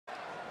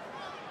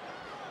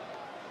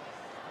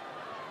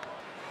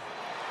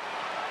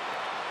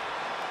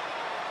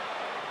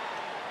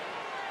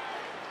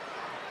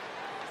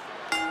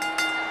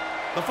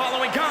The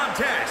following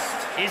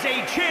contest is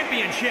a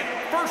championship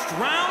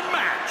first-round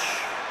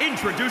match.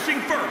 Introducing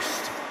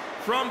first,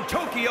 from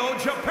Tokyo,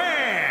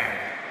 Japan,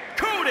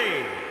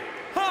 Cody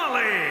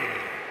Holly.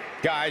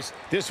 Guys,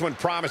 this one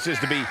promises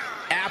to be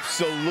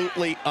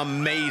absolutely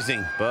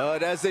amazing.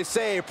 But as they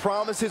say,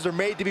 promises are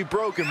made to be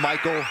broken,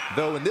 Michael.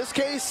 Though in this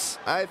case,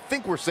 I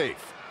think we're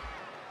safe.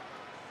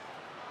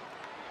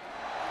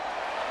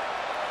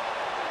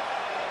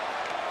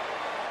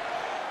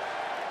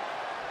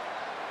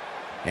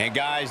 And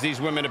guys,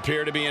 these women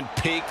appear to be in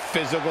peak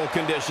physical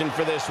condition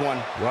for this one.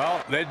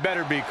 Well, they'd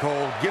better be,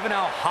 Cole. Given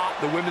how hot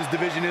the women's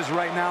division is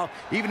right now,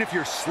 even if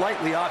you're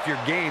slightly off your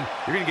game,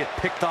 you're going to get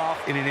picked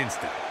off in an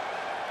instant.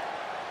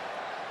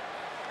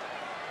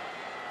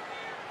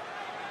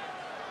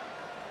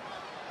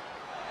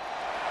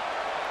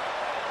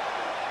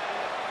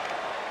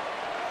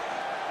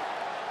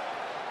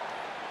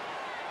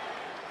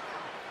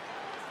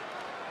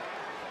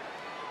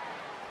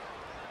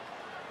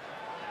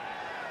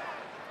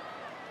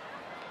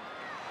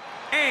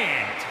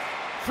 And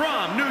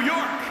from New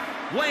York,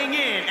 weighing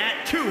in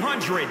at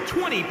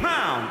 220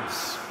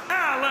 pounds,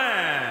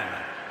 Alan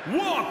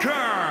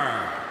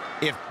Walker.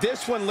 If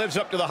this one lives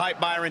up to the hype,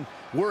 Byron,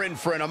 we're in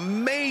for an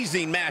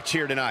amazing match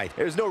here tonight.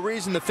 There's no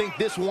reason to think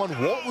this one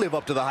won't live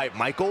up to the hype,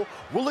 Michael.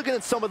 We're looking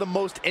at some of the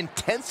most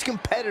intense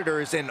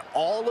competitors in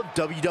all of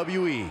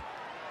WWE.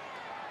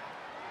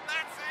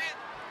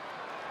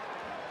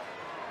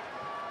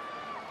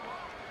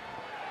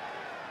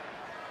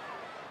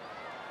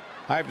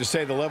 I have to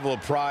say the level of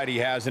pride he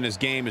has in his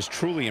game is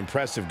truly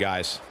impressive,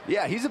 guys.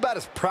 Yeah, he's about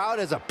as proud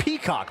as a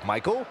peacock,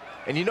 Michael.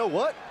 And you know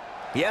what?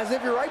 He has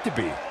every right to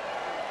be.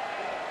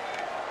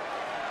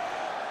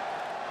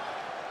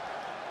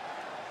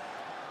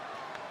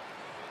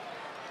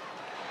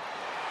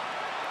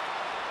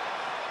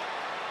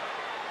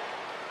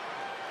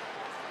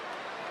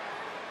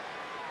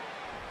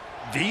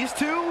 These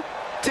two?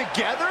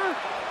 Together?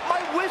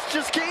 My wish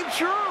just came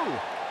true!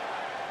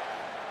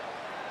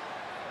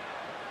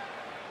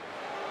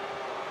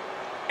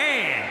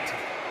 And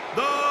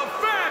the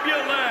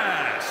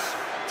fabulous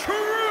Truth.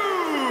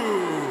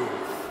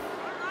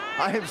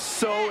 I am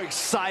so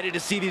excited to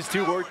see these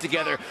two work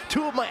together.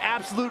 Two of my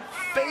absolute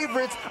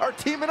favorites are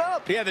teaming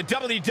up. Yeah, the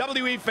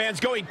WWE fans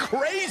going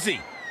crazy.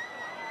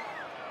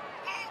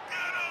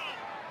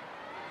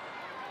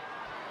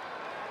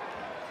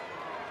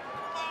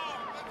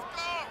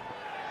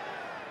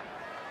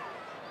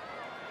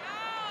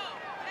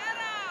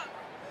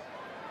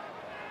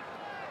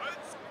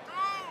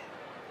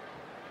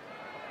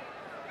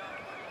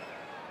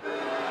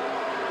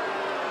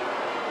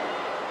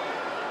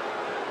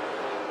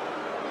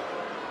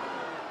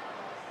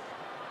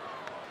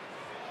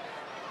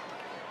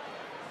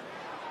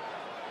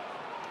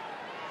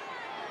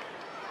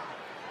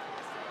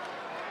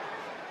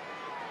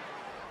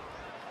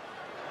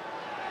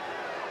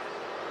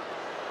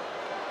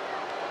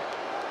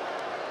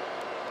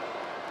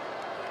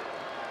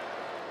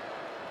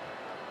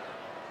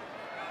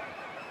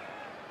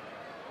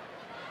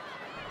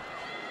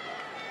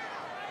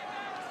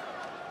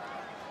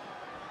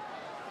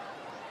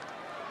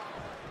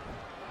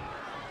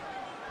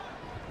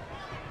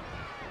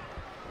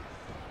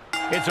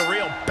 It's a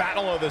real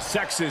battle of the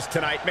sexes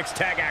tonight. Mixed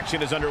tag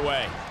action is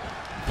underway.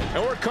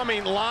 And we're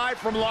coming live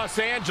from Los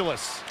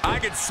Angeles. I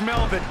could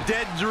smell the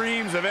dead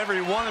dreams of every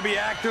wannabe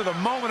actor the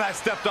moment I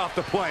stepped off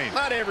the plane.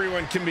 Not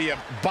everyone can be a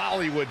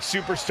Bollywood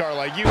superstar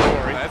like you,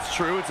 Corey. That's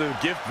true. It's a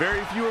gift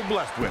very few are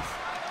blessed with.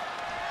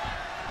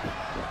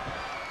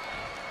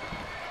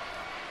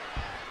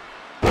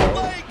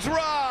 Leg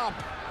drop!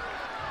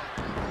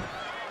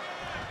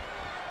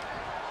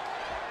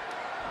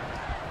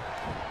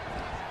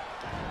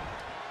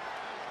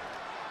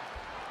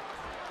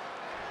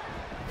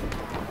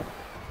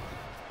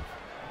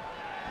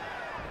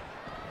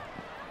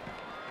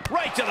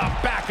 Right to the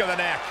back of the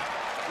neck.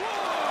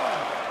 One,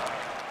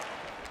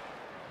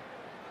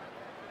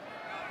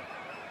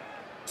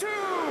 two.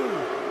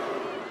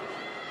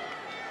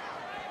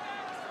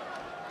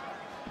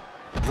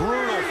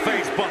 Brutal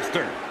face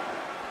buster.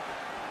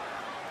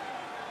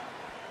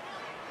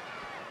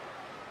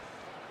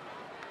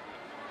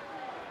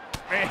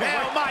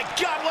 Oh my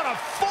God, what a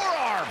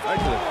forearm! Right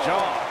to the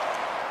jaw.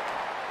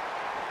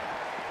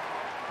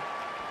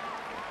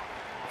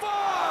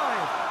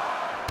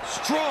 5.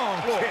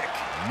 Strong kick.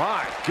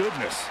 My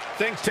goodness.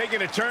 Things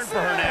taking a turn for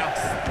her now.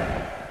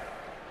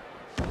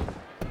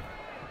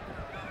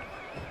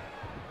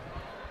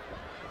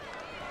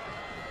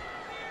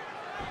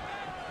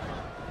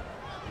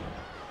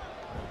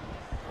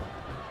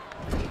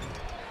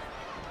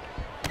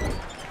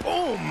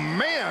 Oh,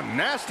 man.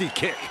 Nasty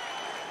kick.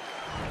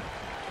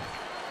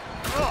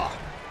 Ugh.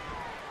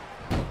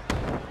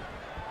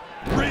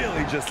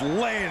 Really just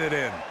laying it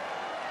in.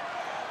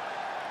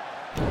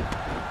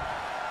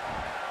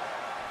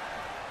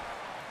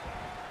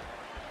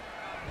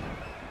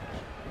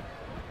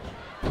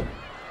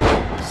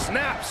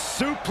 Snap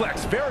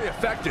suplex, very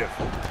effective.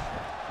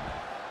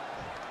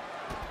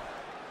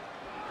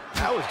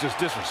 That was just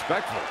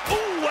disrespectful.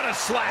 Ooh, what a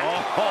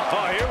slap.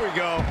 Oh, here we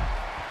go.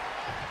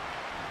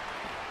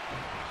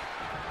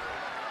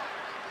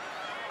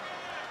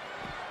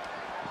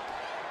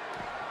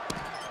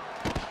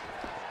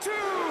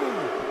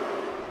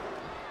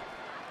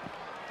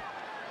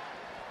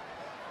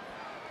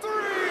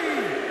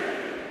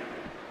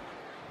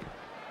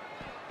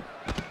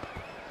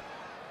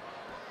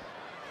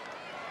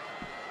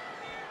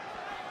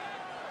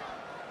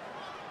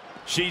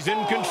 She's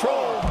in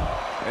control.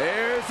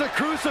 There's a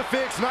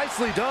crucifix.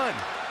 Nicely done.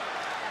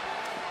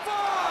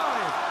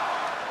 5,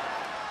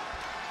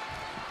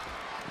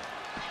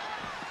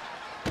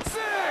 6,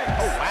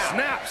 Oh, wow.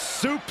 Snap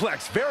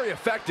suplex. Very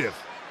effective.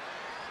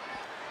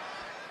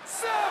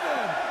 7,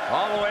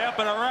 All the way up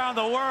and around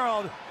the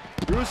world.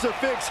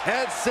 Crucifix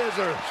head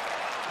scissors.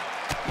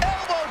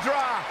 Elbow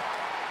drop.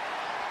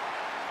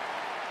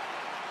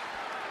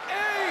 8,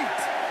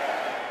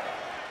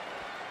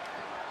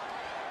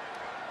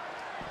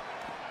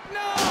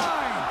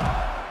 9,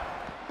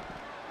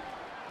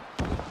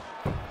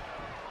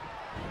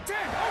 10.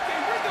 Okay,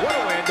 we're done. What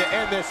a win to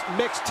end this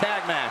mixed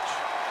tag match.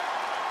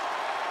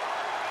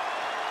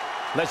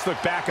 Let's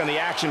look back on the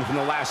action from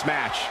the last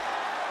match.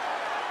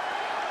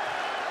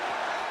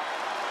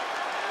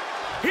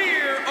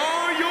 Here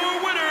are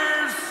your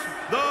winners,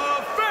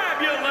 the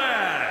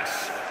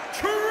Fabulous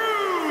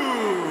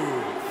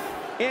Truth.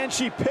 And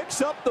she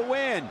picks up the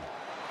win.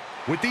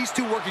 With these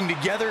two working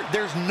together,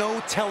 there's no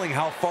telling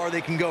how far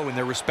they can go in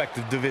their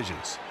respective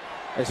divisions.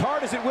 As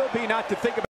hard as it will be not to think about